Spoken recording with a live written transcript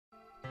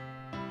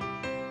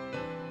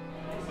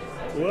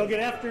Well,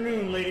 good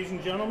afternoon, ladies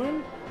and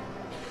gentlemen.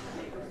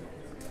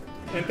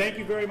 And thank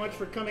you very much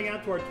for coming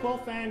out to our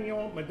 12th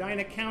annual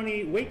Medina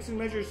County Weights and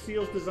Measures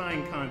Seals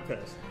Design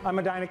Contest. I'm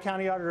Medina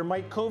County Auditor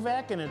Mike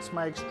Kovac, and it's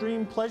my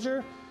extreme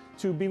pleasure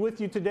to be with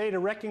you today to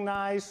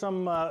recognize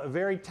some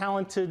very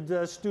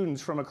talented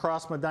students from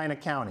across Medina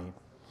County.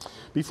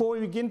 Before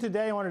we begin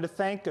today, I wanted to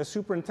thank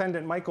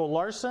Superintendent Michael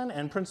Larson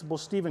and Principal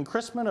Stephen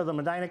Chrisman of the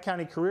Medina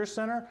County Career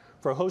Center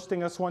for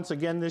hosting us once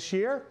again this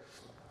year.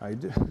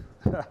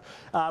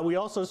 We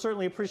also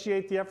certainly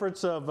appreciate the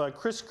efforts of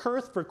Chris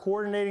Kurth for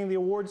coordinating the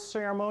awards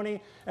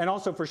ceremony, and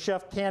also for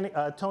Chef Tony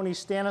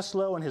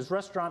Stanislow and his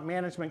restaurant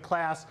management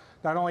class,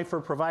 not only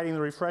for providing the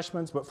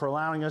refreshments, but for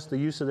allowing us the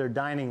use of their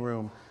dining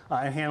room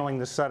and handling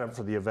the setup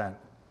for the event.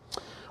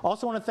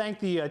 Also want to thank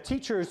the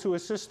teachers who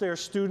assist their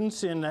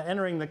students in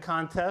entering the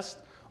contest.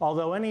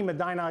 Although any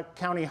Medina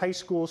County High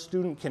School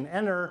student can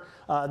enter,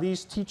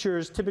 these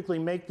teachers typically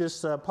make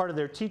this part of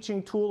their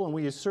teaching tool, and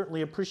we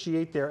certainly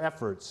appreciate their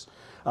efforts.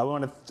 I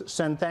want to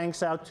send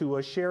thanks out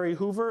to Sherry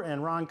Hoover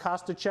and Ron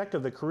Kostachek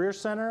of the Career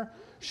Center,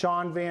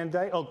 Sean Van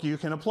Dyke. Oh, you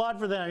can applaud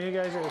for them. You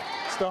guys are,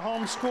 it's the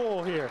home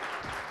school here.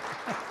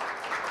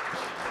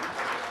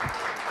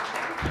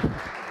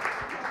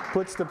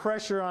 Puts the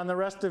pressure on the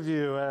rest of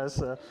you,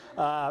 as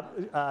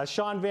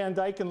Sean Van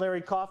Dyke and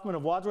Larry Kaufman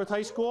of Wadsworth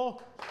High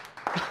School.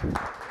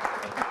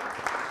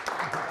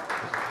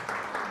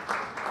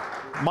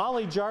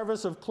 Molly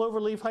Jarvis of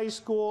Cloverleaf High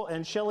School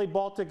and Shelley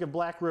Baltic of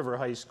Black River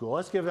High School.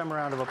 Let's give them a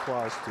round of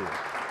applause too.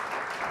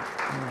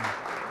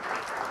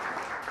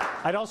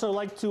 I'd also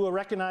like to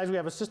recognize we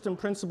have Assistant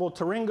Principal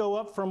Taringo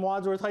up from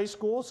Wadsworth High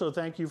School, so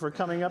thank you for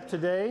coming up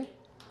today.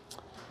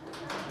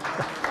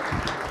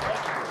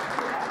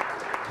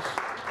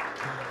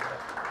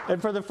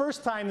 And for the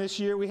first time this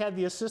year, we had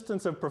the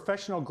assistance of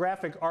professional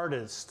graphic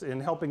artists in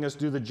helping us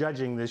do the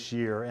judging this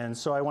year. And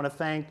so I want to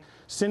thank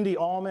Cindy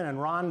Allman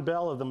and Ron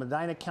Bell of the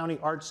Medina County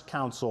Arts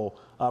Council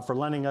for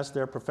lending us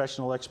their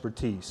professional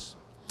expertise.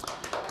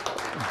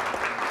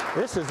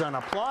 This is an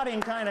applauding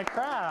kind of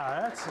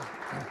crowd.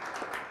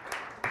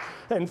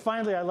 And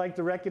finally, I'd like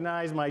to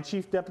recognize my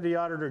Chief Deputy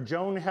Auditor,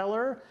 Joan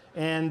Heller,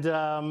 and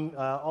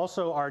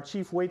also our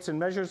Chief Weights and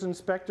Measures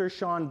Inspector,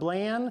 Sean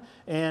Bland,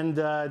 and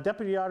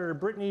Deputy Auditor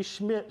Brittany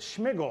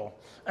Schmigel,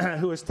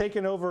 who has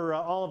taken over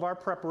all of our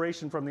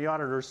preparation from the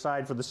auditor's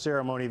side for the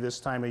ceremony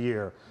this time of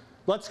year.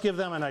 Let's give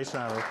them a nice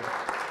round of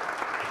applause.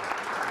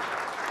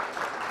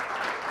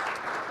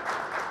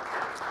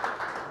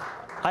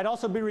 I'd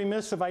also be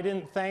remiss if I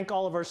didn't thank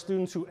all of our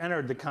students who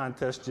entered the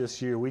contest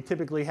this year. We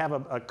typically have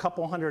a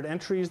couple hundred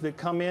entries that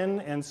come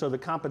in, and so the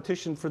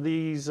competition for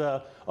these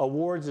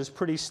awards is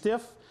pretty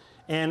stiff.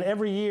 And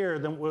every year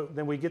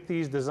then we get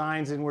these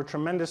designs, and we're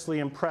tremendously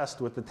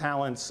impressed with the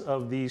talents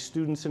of the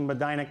students in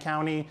Medina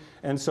County.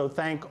 And so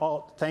thanks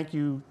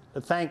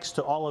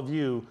to all of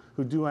you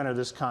who do enter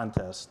this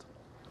contest.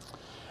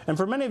 And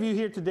for many of you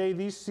here today,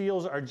 these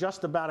seals are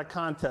just about a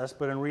contest,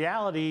 but in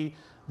reality,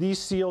 these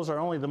seals are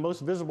only the most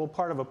visible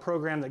part of a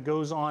program that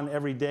goes on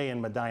every day in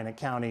Medina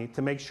County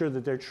to make sure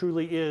that there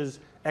truly is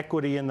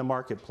equity in the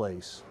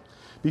marketplace.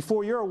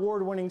 Before your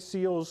award-winning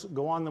seals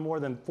go on the more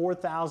than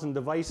 4,000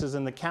 devices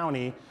in the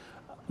county,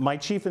 my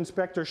Chief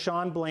Inspector,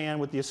 Sean Bland,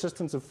 with the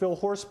assistance of Phil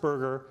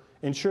Horsberger,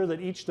 ensure that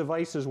each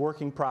device is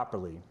working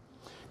properly.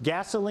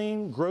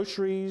 Gasoline,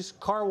 groceries,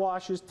 car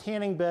washes,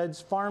 tanning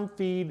beds, farm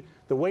feed,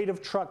 the weight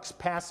of trucks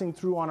passing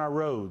through on our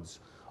roads.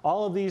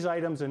 All of these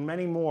items and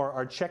many more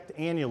are checked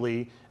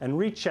annually and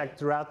rechecked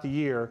throughout the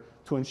year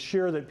to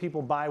ensure that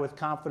people buy with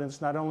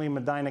confidence not only in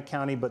Medina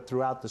County but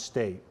throughout the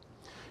state.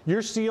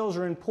 Your seals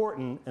are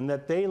important in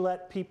that they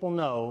let people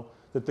know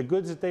that the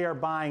goods that they are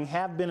buying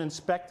have been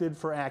inspected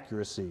for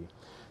accuracy.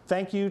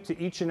 Thank you to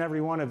each and every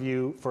one of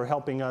you for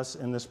helping us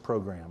in this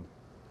program.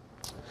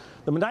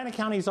 The Medina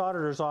County's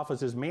Auditor's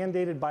Office is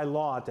mandated by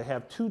law to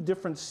have two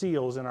different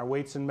seals in our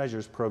Weights and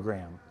Measures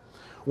program.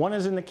 One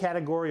is in the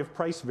category of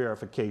price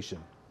verification.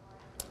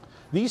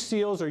 These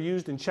seals are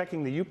used in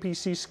checking the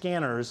UPC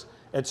scanners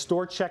at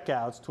store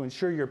checkouts to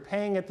ensure you're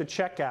paying at the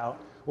checkout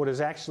what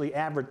is actually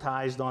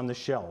advertised on the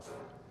shelf.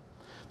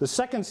 The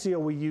second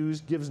seal we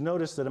use gives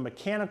notice that a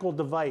mechanical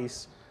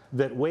device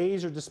that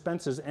weighs or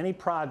dispenses any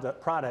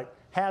product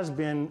has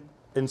been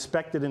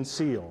inspected and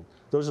sealed.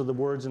 Those are the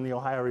words in the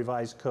Ohio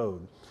Revised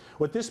Code.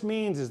 What this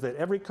means is that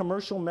every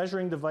commercial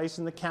measuring device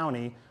in the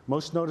county,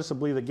 most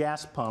noticeably the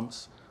gas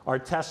pumps, are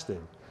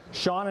tested.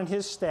 Sean and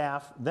his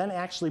staff then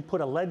actually put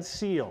a lead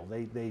seal.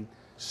 They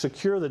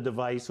secure the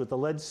device with a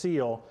lead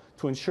seal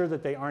to ensure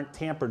that they aren't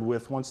tampered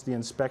with once the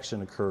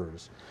inspection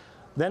occurs.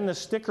 Then the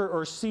sticker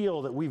or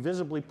seal that we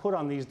visibly put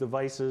on these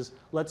devices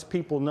lets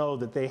people know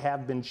that they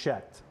have been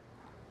checked.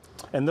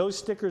 And those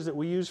stickers that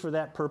we use for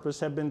that purpose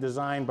have been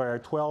designed by our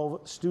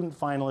 12 student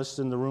finalists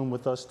in the room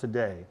with us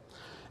today.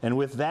 And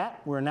with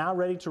that, we're now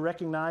ready to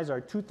recognize our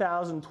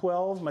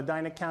 2012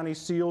 Medina County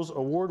Seals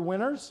Award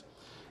winners.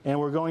 And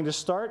we're going to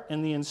start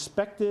in the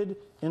inspected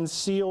and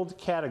sealed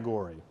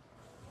category.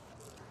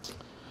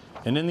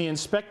 And in the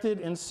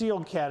inspected and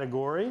sealed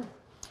category,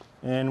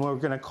 And we're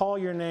going to call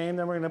your name,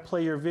 then we're going to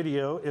play your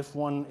video if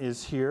one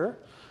is here.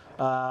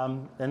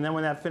 And then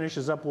when that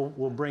finishes up,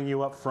 we'll bring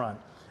you up front.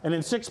 And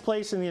in 6th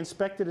place in the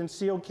inspected and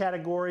sealed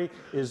category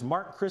is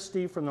Mark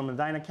Christie from the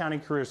Medina County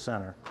Career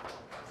Center.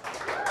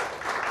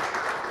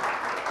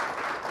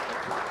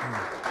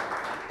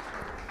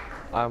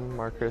 I'm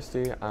Mark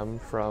Christie. I'm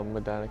from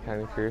Medina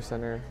County Career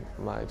Center.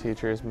 My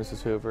teacher is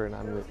Mrs. Hoover, and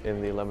I'm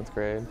in the 11th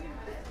grade.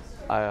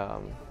 I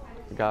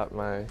got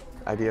my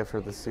idea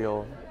for the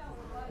seal.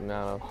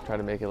 Now try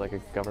to make it like a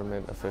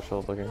government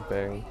official looking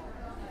thing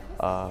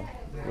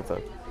with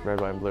the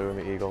red, white, and blue and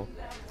the eagle.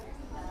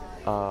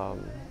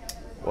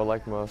 What I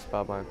like most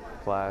about my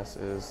class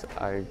is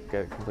I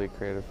get complete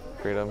creative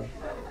freedom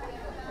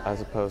as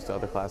opposed to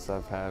other classes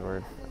I've had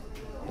where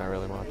not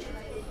really much.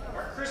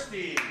 Mark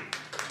Christie.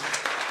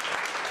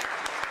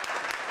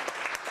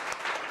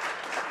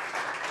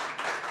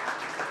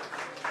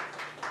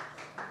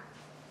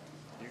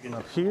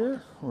 Up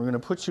here, we're going to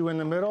put you in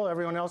the middle.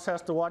 Everyone else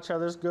has to watch how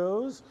this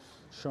goes.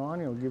 Sean,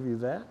 he'll give you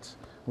that.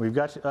 We've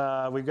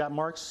got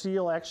Mark's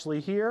seal actually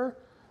here.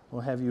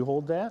 We'll have you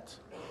hold that.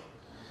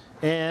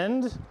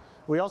 And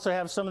we also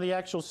have some of the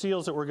actual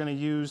seals that we're going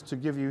to use to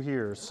give you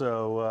here.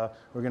 So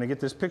we're going to get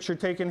this picture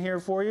taken here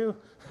for you.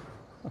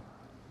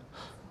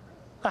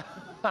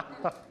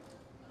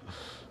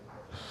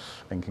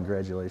 And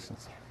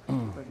congratulations. There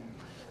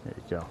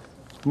you go.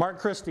 Mark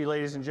Christie,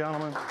 ladies and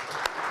gentlemen.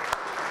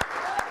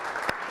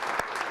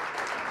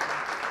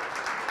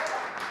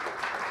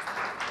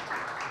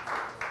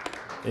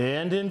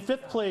 And in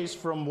 5th place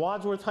from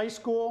Wadsworth High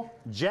School,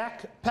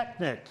 Jack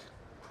Pecknick.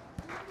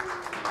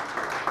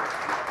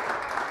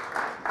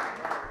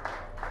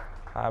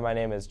 Hi, my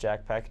name is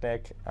Jack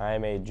Pecknick. I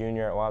am a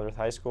junior at Wadsworth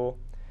High School.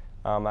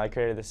 I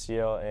created the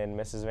seal in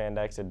Mrs. Van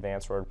Dyke's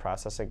advanced word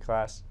processing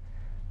class.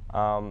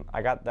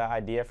 I got the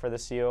idea for the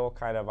seal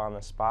kind of on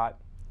the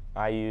spot.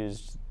 I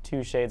used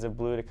 2 shades of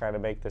blue to kind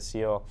of make the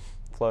seal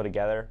flow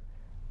together.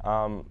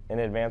 In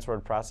advanced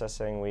word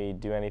processing, we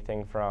do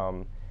anything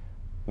from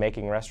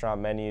making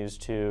restaurant menus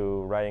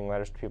to writing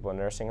letters to people in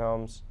nursing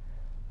homes.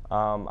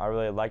 I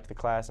really liked the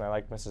class and I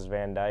liked Mrs.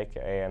 Van Dyke,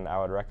 and I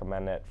would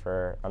recommend it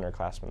for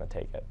underclassmen to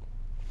take it.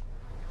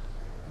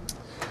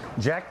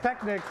 Jack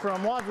Pecknick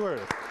from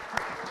Wadsworth.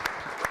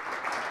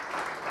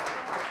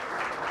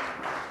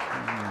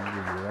 I'll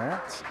give you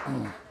that.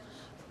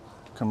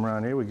 Come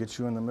around here, we get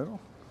you in the middle.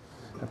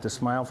 Have to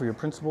smile for your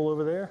principal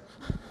over there.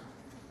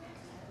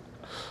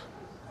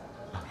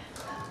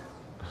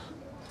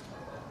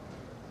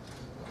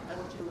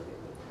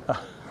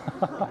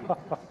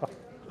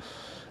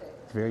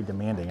 Very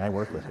demanding. I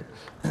work with it.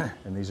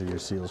 And these are your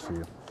seals for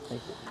you.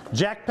 Thank you.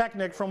 Jack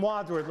Pecknick from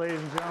Wadsworth,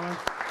 ladies and gentlemen.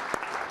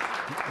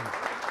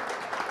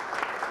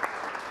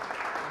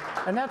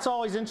 And that's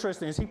always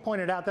interesting. As he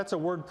pointed out, that's a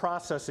word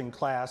processing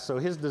class. So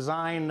his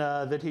design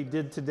that he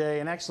did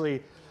today, and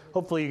actually,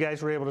 hopefully you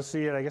guys were able to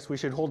see it. I guess we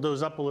should hold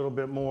those up a little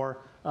bit more.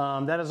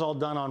 That is all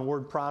done on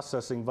word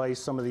processing via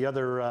some of the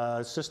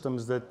other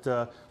systems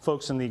that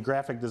folks in the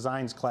graphic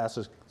designs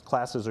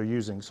classes are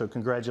using. So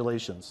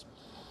congratulations.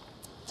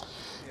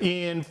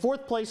 In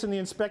 4th place in the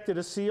inspected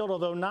and sealed,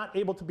 although not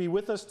able to be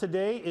with us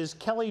today, is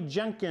Kelly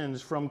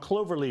Jenkins from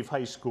Cloverleaf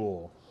High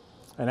School.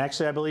 And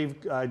actually, I believe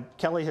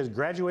Kelly has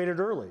graduated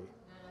early.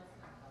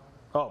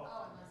 Oh.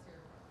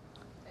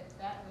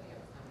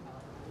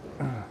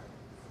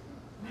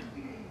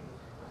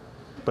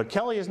 But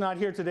Kelly is not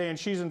here today, and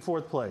she's in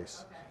 4th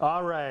place. Okay.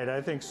 All right,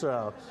 I think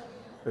so.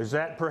 Is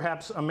that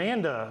perhaps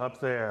Amanda up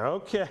there?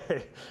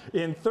 Okay.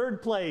 In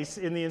 3rd place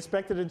in the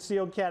inspected and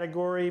sealed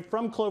category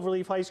from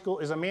Cloverleaf High School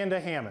is Amanda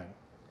Hammond.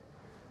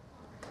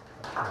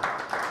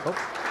 Oh.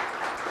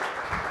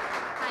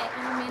 Hi,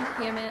 I'm Amanda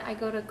Hammond. I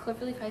go to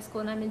Cloverleaf High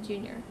School and I'm a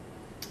junior.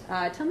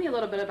 Tell me a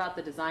little bit about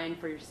the design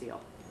for your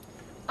seal.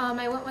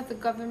 I went with the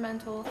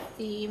governmental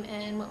theme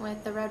and went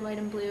with the red, white,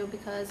 and blue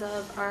because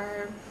of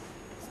our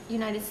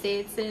United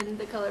States and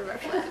the color of our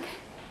flag.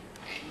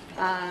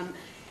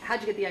 How'd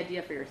you get the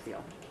idea for your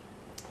seal?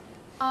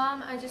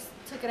 I just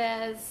took it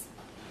as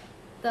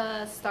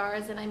the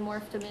stars and I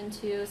morphed them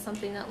into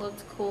something that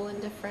looked cool and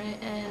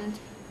different, and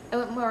I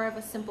went more of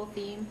a simple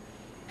theme.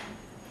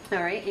 All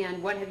right,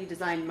 and what have you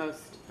designed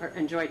most or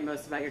enjoyed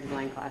most about your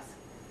design class?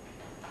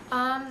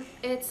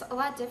 It's a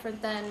lot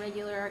different than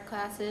regular art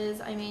classes.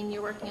 I mean,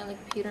 you're working on the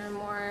computer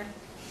more.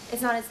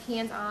 It's not as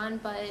hands-on,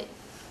 but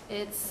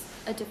it's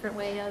a different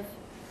way of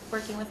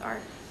working with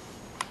art.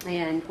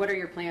 And what are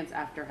your plans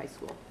after high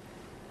school?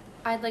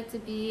 I'd like to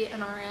be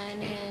an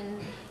RN and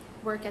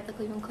work at the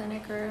Cleveland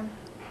Clinic or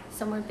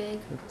somewhere big.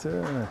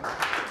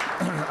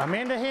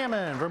 Amanda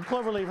Hammond from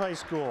Cloverleaf High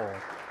School.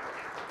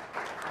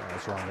 Oh,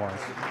 that's the wrong one.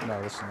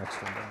 No, this is the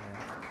next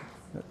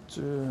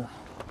one.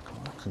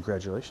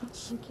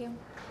 Congratulations. Thank you.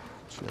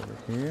 Get you over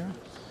here.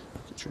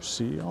 Get your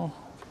seal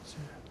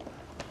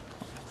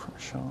from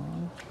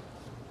Sean.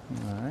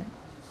 All right.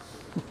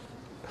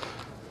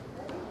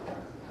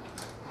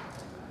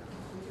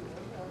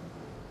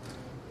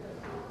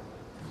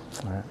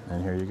 All right,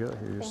 and here you go.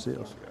 Here are your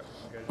seals.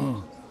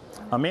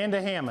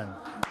 Amanda Hammond.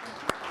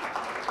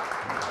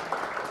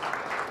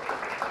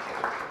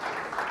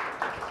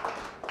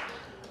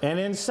 And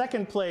in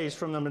second place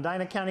from the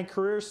Medina County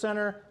Career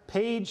Center,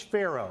 Paige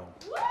Farrow.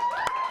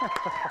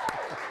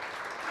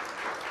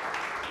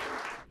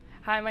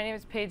 Hi, my name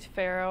is Paige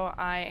Farrow.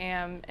 I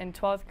am in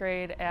 12th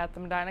grade at the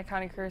Medina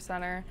County Career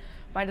Center.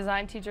 My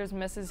design teacher is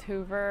Mrs.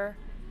 Hoover.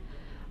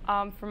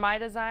 For my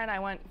design, I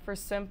went for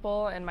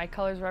simple, and my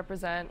colors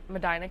represent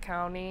Medina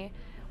County.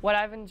 What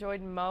I've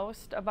enjoyed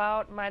most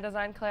about my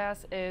design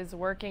class is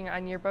working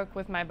on yearbook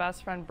with my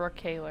best friend, Brooke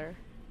Kaler.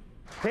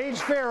 Paige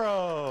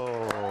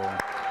Farrow.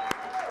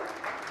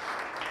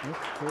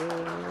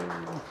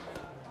 Okay.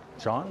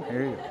 Sean,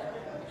 here you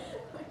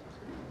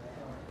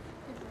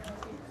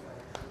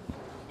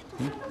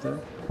go.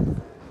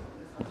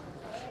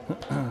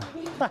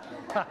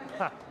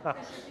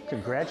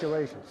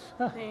 Congratulations.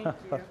 Thank you.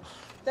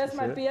 That's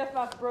my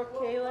BFF,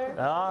 Brooke Kaler.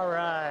 All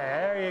right,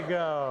 there you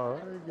go.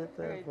 Let me get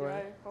that Okay, for do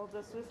you. I hold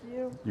this with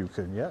you? You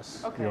can,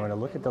 yes. Okay. You want to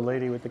look at the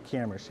lady with the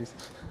camera. She's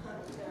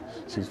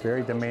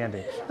very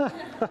demanding.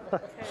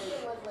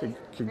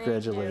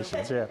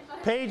 Congratulations. Yeah.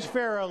 Paige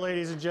Farrow,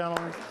 ladies and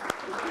gentlemen.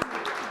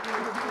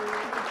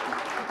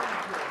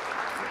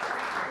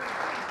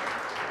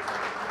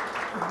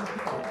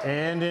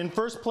 And in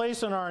first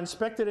place in our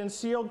inspected and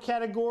sealed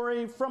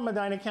category from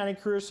Medina County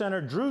Career Center,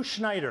 Drew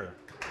Schneider.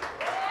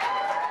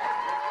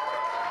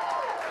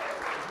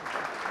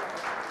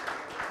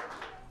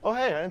 Oh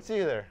hey, I didn't see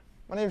you there.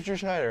 My name is Drew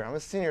Schneider. I'm a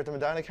senior at the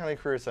Medina County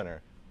Career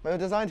Center. My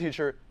design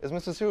teacher is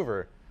Mrs.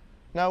 Hoover.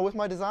 Now with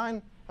my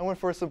design, I went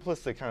for a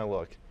simplistic kind of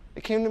look.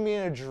 It came to me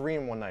in a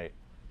dream one night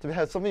to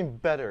have something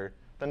better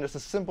than just a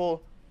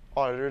simple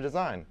auditor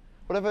design.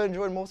 What have I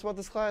enjoyed most about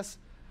this class?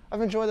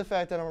 I've enjoyed the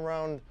fact that I'm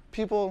around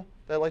people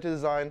that like to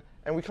design,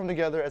 and we come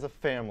together as a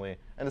family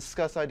and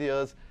discuss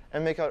ideas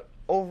and make an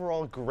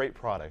overall great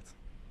product.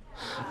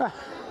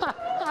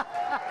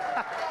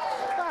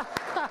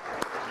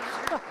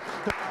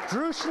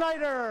 Drew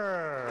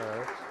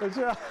Schneider.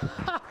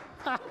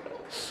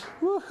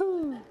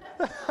 Woohoo!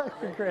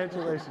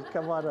 Congratulations.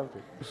 Come on up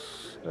here.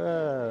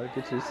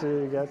 Get your seat.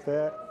 You got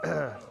that?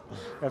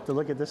 I have to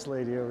look at this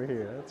lady over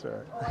here. That's all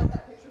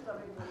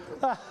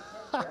right.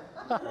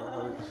 I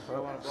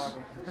want to block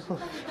him.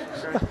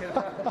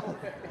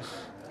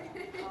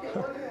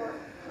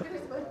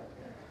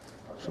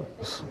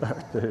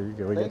 There you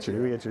go. We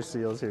get your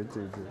seals here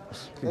too.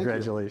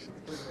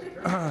 Congratulations.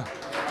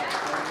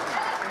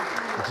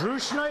 Drew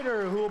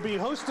Schneider, who will be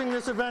hosting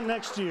this event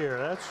next year.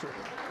 That's true.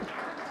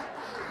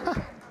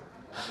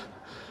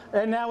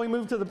 And now we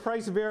move to the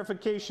price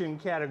verification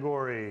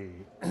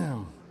category.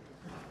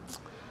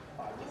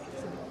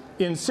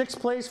 In sixth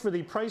place for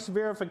the price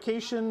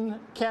verification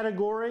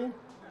category,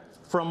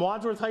 from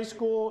Wadsworth High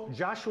School,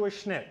 Joshua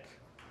Schnick.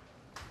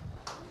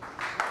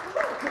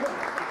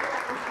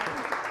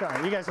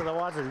 You guys are the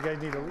Wadsworth. You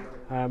guys need to leave.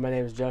 Hi, my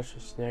name is Joshua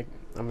Schnick.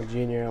 I'm a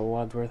junior at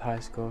Wadsworth High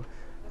School.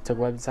 I took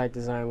website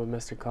design with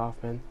Mr.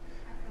 Kaufman.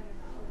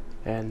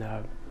 And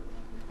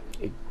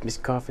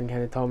Mr. Kaufman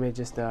kind of told me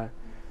just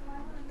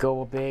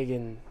go big,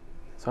 and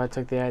so I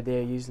took the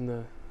idea of using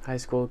the high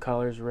school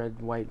colors, red,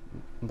 white,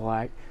 and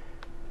black.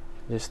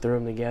 Just threw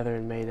them together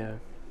and made a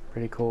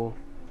pretty cool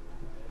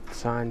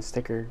sign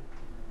sticker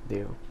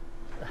deal.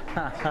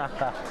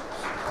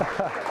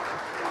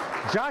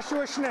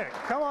 Joshua Schnick,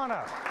 come on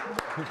up.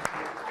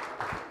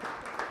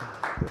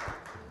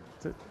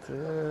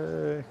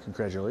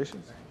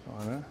 Congratulations. Come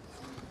on up.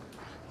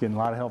 Getting a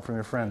lot of help from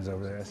your friends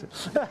over there.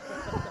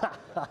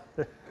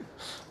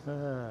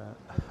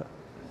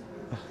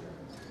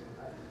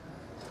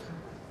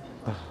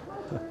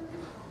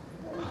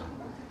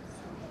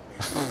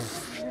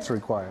 It's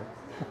required.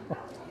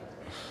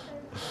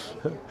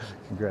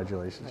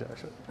 Congratulations,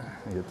 Joshua.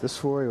 I get this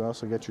for you. I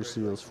also get your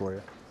seals for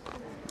you.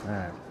 All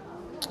right.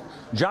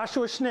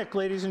 Joshua Schnick,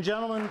 ladies and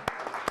gentlemen.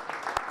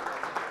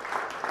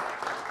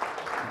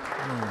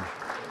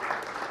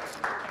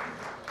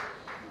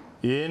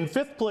 In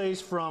fifth place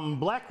from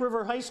Black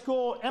River High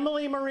School,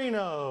 Emily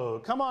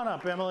Marino. Come on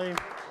up, Emily.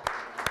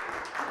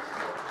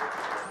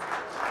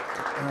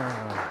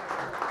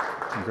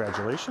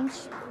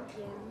 Congratulations.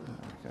 I'm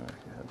going to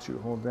have you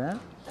hold that.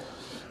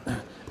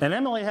 And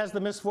Emily has the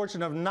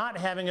misfortune of not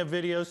having a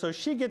video, so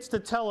she gets to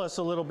tell us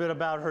a little bit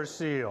about her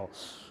seal.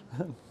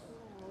 Do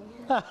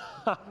you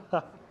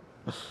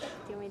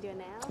want me to do it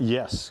now?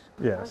 Yes,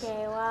 yes.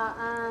 Okay, well,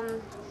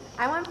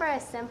 I went for a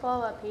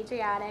simple but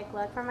patriotic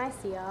look for my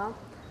seal.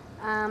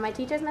 My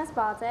teacher's Miss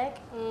Baltic,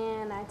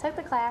 and I took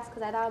the class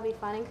because I thought it would be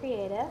fun and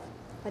creative,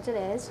 which it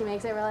is. She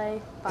makes it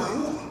really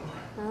fun.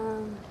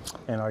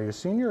 And are you a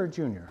senior or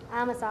junior?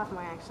 I'm a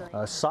sophomore, actually.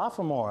 A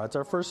sophomore. That's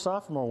our first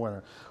sophomore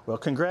winner. Well,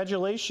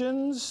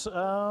 congratulations,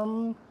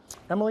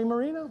 Emily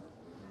Marino.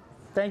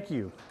 Thank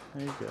you.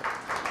 There you go.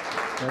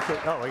 That's it.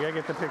 Oh, I got to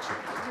get the picture.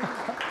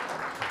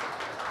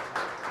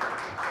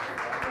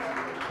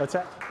 What's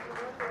that?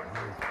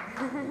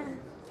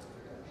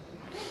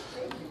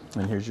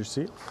 And here's your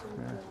seat.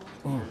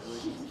 Yeah.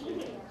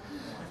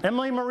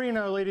 Emily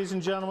Marino, ladies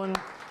and gentlemen.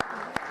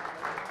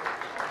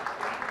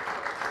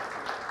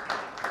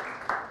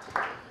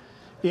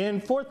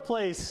 In fourth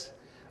place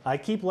I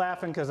keep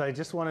laughing because I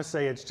just want to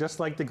say it's just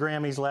like the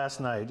Grammys last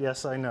night.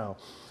 Yes, I know.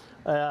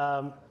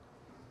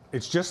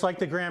 It's just like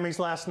the Grammys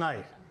last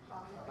night.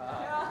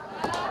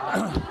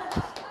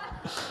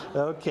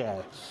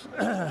 Okay.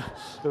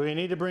 We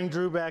need to bring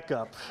Drew back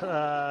up.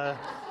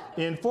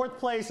 In fourth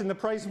place in the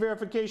price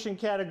verification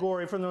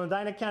category from the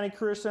Medina County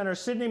Career Center,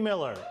 Sydney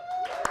Miller.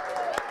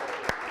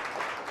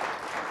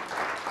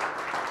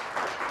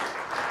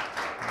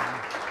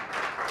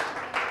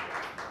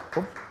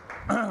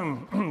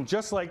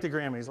 Just like the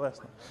Grammys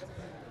last night.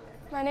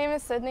 My name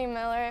is Sydney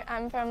Miller.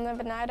 I'm from the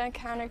Medina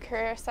County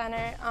Career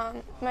Center.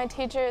 My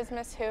teacher is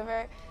Miss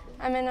Hoover.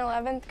 I'm in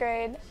 11th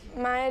grade.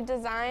 My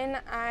design,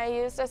 I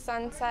used a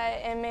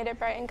sunset and made it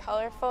bright and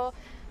colorful.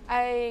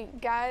 I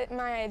got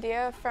my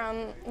idea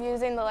from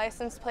using the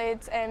license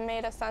plates and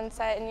made a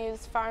sunset and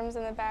used farms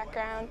in the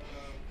background.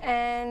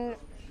 And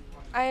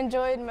I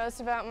enjoyed most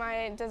about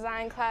my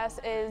design class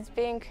is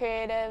being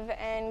creative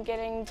and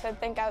getting to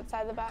think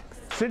outside the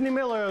box. Sydney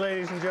Miller,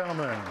 ladies and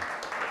gentlemen.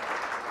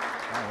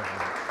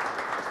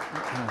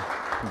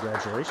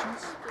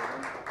 Congratulations.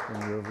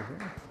 And you're over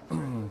here.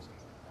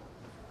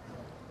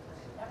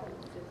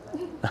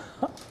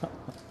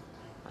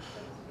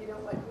 You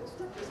don't like this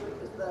one? This week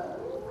is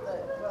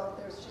well,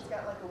 she's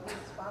got like a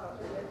weird spot on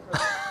her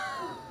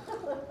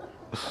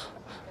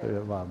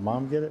head.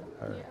 Mom get it?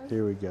 All right,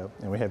 here we go.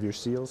 And we have your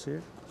seals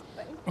here.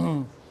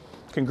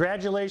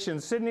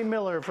 Congratulations, Sydney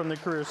Miller from the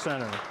Career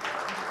Center.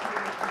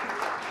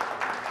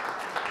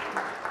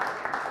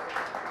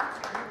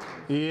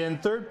 In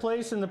third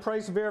place in the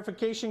price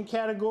verification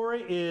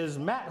category is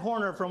Matt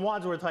Horner from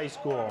Wadsworth High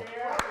School.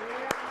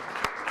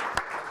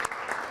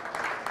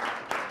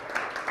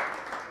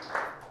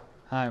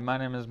 Hi, my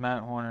name is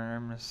Matt Horner.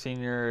 I'm a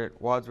senior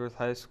at Wadsworth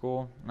High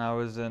School, and I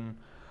was in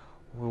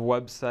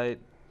website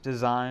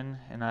design,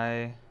 and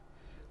I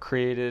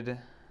created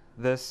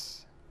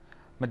this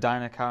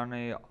Medina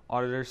County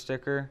Auditor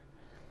sticker.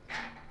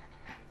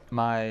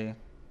 My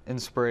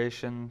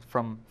inspiration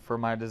for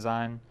my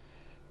design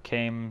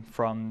came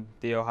from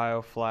the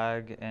Ohio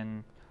flag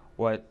and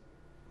what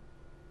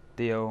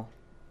the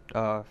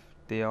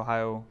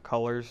Ohio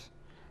colors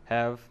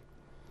have,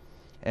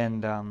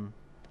 and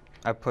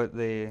I put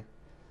the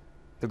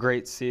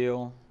Great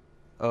Seal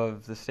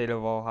of the state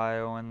of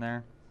Ohio in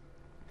there,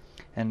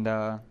 and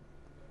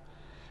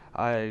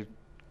I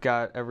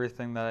got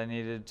everything that I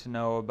needed to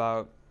know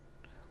about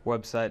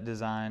website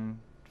design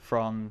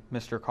from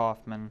Mr.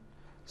 Kaufman,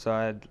 so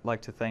I'd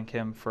like to thank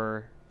him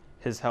for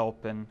his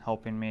help in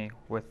helping me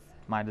with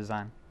my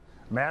design.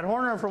 Matt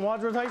Horner from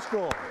Wadsworth High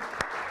School.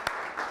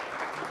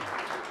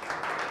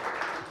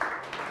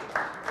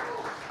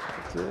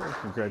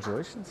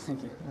 Congratulations.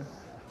 Thank you.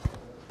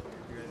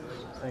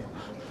 Thank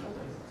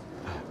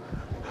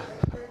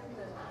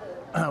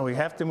you. We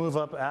have to move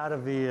up out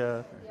of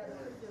the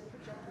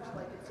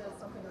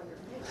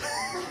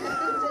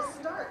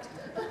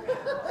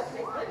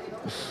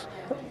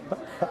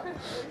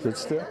Sit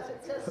still?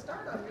 It says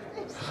start on your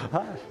face.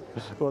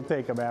 We'll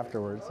take them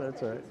afterwards.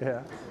 That's right.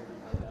 Yeah.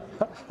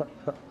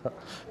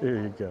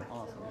 Here you go.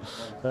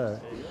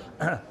 Awesome.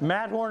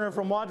 Matt Horner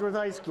from Wadsworth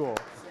High School.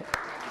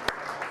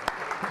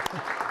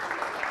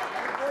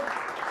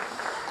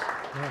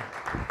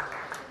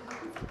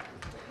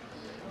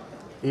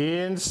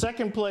 In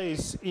second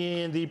place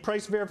in the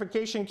price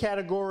verification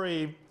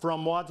category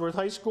from Wadsworth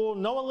High School,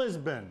 Noah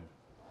Lisbon.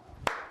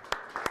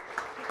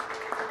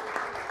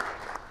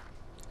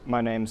 My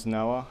name's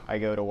Noah. I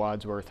go to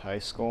Wadsworth High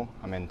School.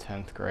 I'm in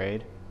 10th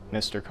grade.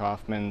 Mr.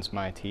 Kaufman's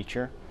my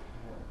teacher.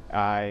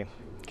 I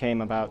came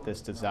about this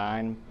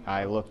design.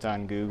 I looked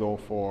on Google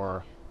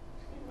for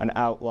an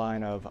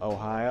outline of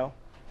Ohio,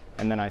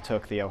 and then I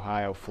took the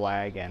Ohio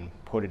flag and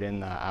put it in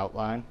the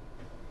outline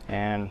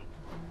and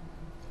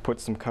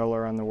put some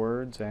color on the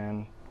words,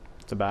 and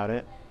that's about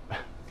it.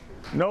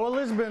 Noah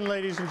Lisbon,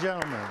 ladies and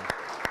gentlemen.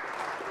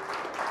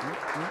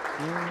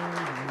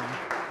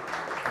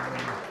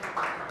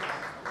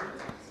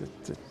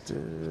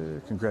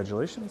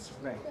 Congratulations.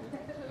 Thank you.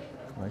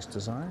 Nice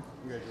design.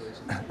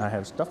 Congratulations. I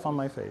have stuff on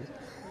my face.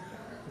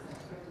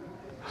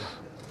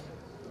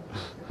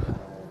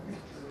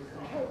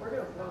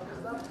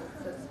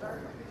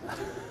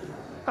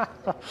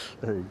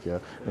 There you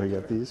go. We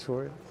got these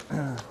for you.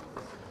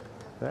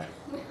 That.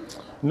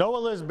 Noah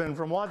Lisbon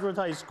from Wadsworth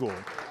High School.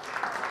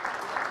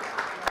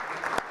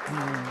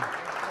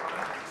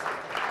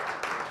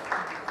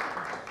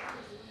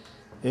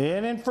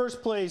 And in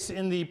first place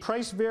in the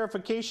price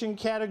verification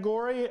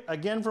category,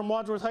 again from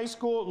Wadsworth High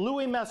School,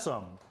 Louis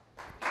Messam.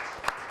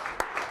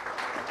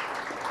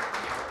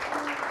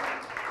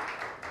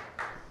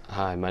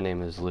 Hi, my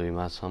name is Louis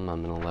Messam.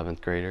 I'm an 11th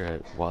grader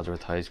at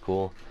Wadsworth High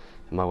School.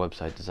 And my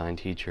website design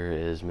teacher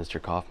is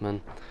Mr.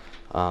 Kaufman.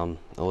 A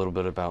little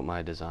bit about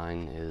my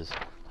design is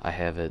I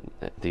have it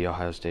the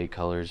Ohio State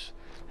colors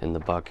in the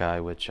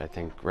Buckeye, which I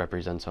think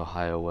represents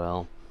Ohio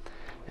well.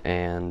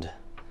 And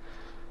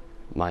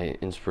my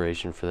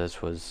inspiration for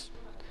this was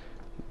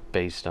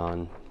based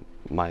on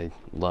my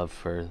love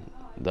for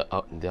the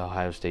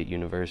Ohio State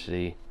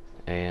University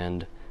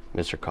and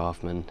Mr.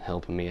 Kaufman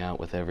helping me out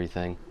with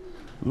everything.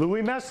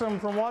 Louis Messam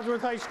from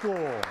Wadsworth High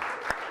School.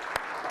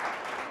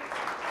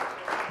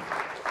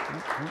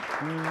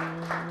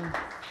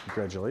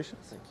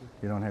 Congratulations. Thank you.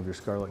 You don't have your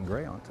scarlet and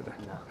gray on today.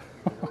 No.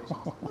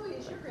 Oh,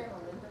 yes, your grandma.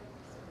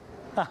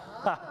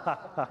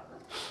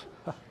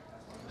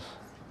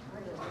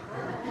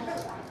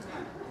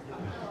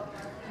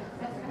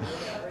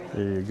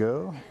 There you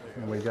go.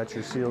 And we got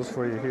your seals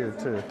for you here,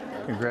 too.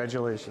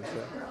 Congratulations.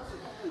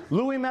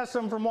 Louis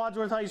Messam from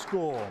Wadsworth High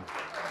School.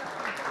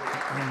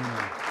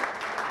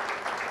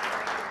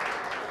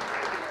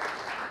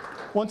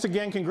 Once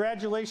again,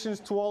 congratulations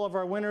to all of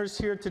our winners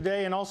here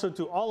today, and also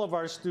to all of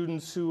our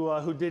students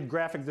who did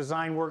graphic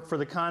design work for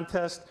the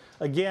contest.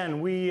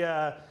 Again,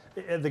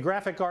 the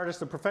graphic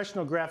artists, the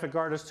professional graphic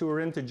artists who were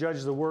in to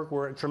judge the work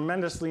were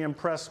tremendously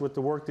impressed with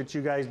the work that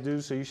you guys do,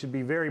 so you should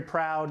be very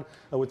proud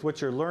with what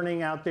you're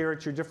learning out there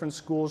at your different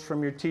schools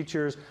from your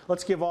teachers.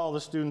 Let's give all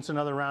the students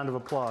another round of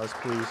applause,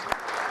 please.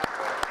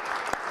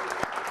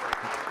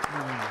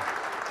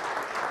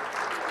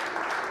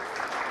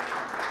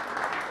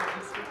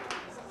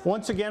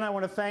 Once again, I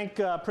want to thank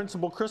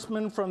Principal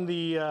Chrisman from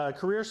the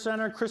Career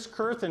Center, Chris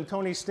Kurth and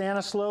Tony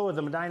Stanislow of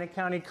the Medina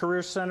County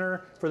Career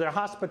Center for their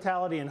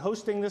hospitality in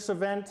hosting this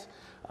event.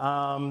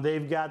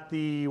 They've got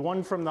the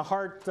One from the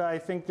Heart, I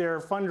think, their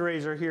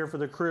fundraiser here for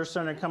the Career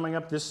Center coming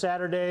up this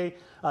Saturday.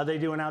 They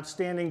do an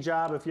outstanding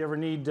job. If you ever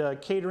need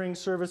catering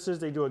services,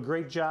 they do a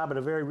great job at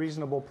a very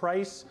reasonable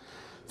price.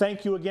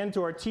 Thank you again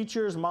to our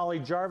teachers, Molly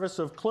Jarvis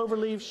of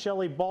Cloverleaf,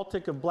 Shelley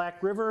Baltic of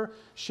Black River,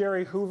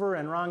 Sherry Hoover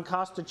and Ron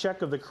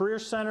Kostachek of the Career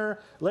Center,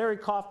 Larry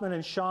Kaufman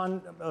and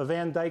Sean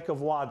Van Dyke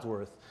of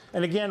Wadsworth.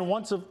 And again,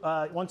 once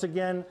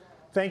again,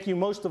 thank you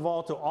most of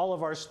all to all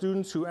of our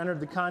students who entered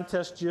the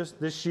contest just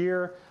this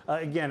year.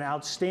 Again,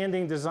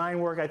 outstanding design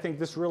work. I think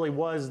this really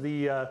was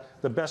the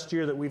best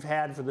year that we've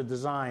had for the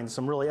design.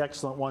 Some really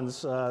excellent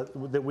ones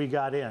that we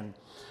got in.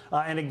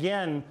 And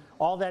again,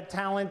 all that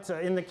talent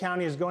in the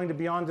county is going to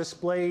be on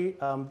display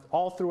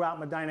all throughout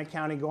Medina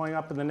County, going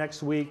up in the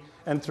next week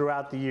and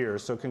throughout the year.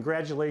 So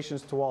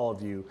congratulations to all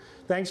of you.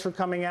 Thanks for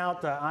coming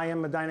out. I am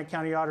Medina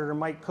County Auditor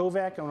Mike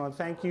Kovac. I want to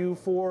thank you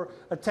for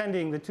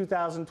attending the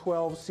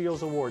 2012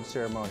 SEALS Awards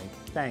ceremony.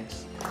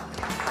 Thanks.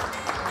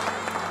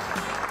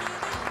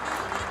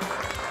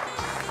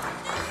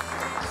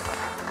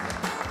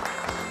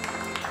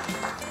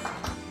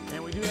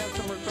 And we do have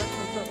some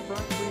refreshments up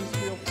front. Please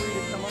feel free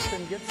to come up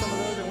and get some of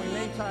those, and we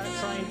may try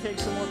and take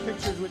some more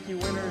pictures with you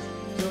winners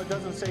so it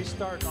doesn't say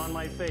start on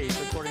my face,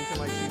 according to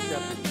my chief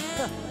deputy.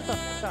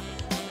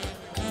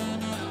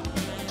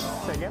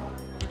 Say again?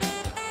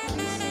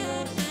 These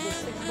seals, the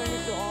 6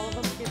 winners, do all of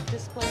them get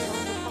displayed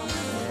on the phone?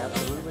 They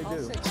absolutely do. All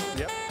 6.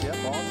 Yep,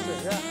 all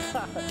 6.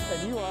 Yeah.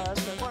 And you are?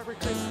 Barbara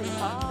Christie.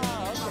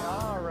 Ah, okay,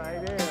 all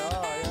right, yeah.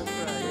 Oh, that's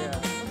right, yeah.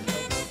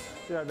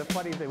 You know, the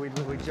funny thing, we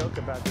joke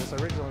about this.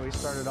 Originally, we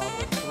started off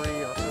with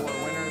 3 or 4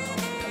 winners.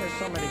 And there's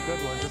so many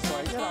good ones. It's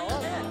like,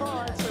 what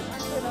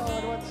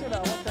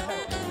the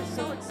heck? It's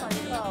so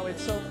exciting. Oh,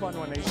 it's so fun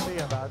when they see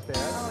about that.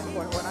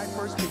 When I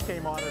first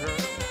became auditor,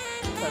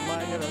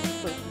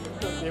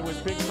 it was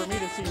big for me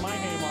to see my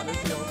name on the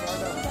seal.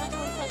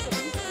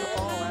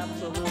 Oh,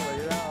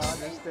 absolutely. No, I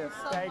understand.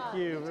 Thank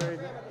you. Very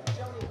good.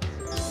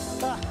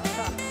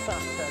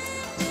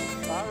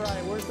 All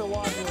right, where's the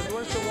Wadsworth?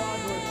 Where's the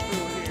Wadsworth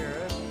crew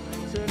here?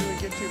 As soon as we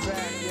get you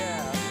back,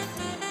 yeah.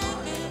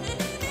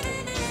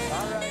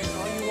 All right,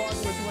 all you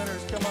Wadsworth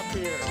winners, come up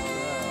here.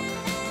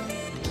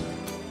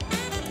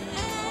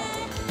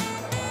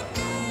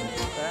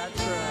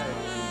 That's right.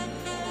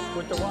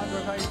 With the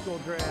Wadsworth High School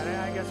grad,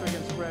 I guess we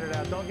can spread it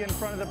out. Don't get in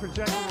front of the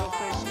projector, it'll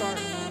say start.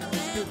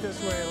 Just scoot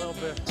this way a little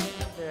bit.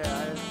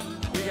 Yeah,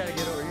 we got to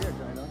get over here,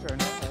 Johnny. Don't turn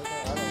that.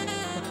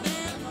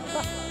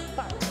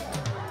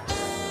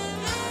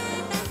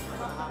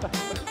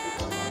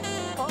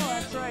 Oh,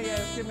 that's right, yeah,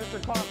 let's get Mr.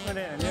 Kaufman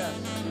in, yes.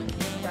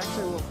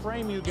 Actually, we'll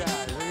frame you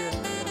guys. There we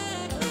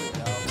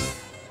go.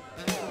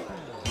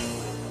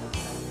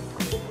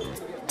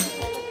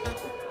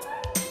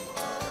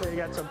 So you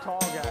got some tall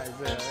guys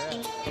there,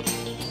 yeah.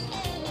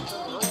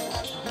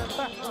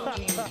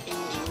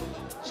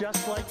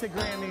 Just like the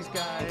Grammys,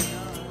 guys.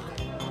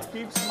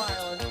 Keep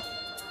smiling.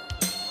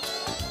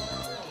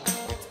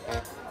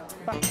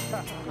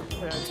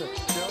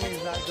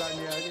 Joey's not done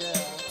yet, yeah.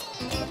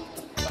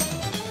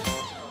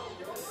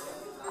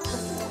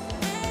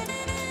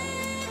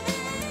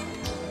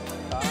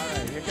 All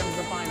right, here comes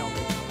the final.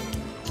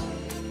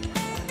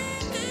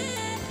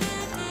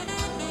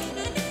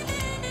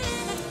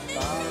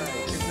 All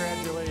right,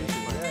 congratulations.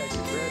 Yeah,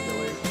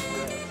 congratulations.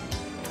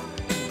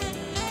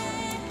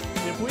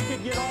 Yeah. If we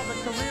could get all the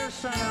Career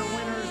Center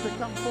winners to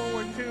come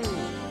forward too,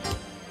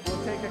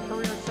 we'll take a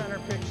Career Center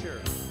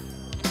picture.